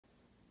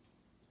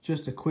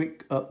Just a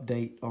quick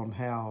update on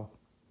how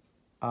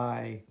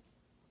I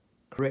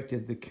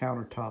corrected the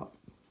countertop.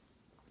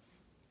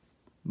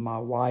 My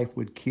wife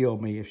would kill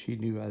me if she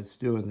knew I was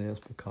doing this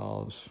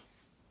because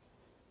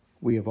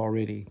we have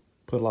already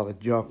put a lot of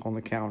junk on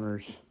the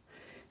counters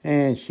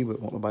and she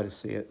wouldn't want nobody to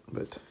see it.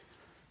 But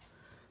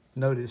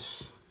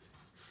notice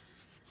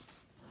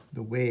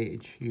the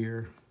wedge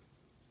here,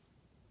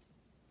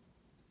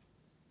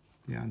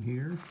 down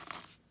here.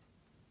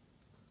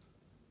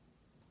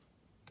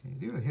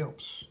 Okay, it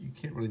helps. You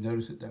can't really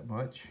notice it that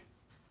much.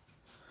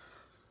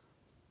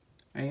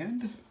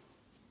 And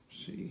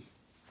see,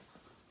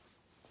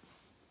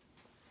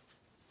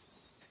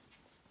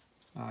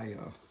 I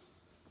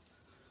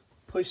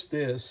push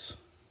this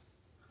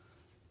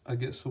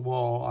against the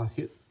wall. I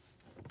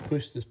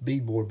push this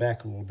beadboard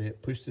back a little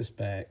bit, push this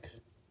back,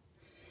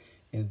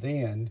 and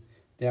then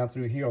down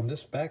through here on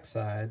this back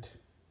side,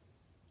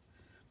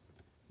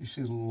 you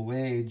see the little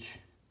wedge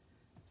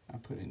I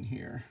put in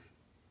here.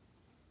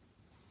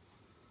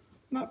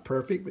 Not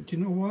perfect, but you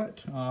know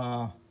what?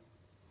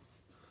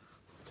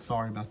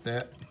 Sorry about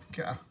that.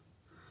 Okay.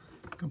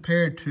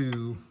 Compared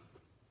to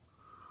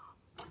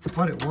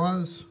what it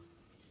was,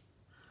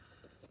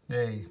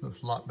 hey, it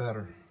looks a lot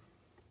better.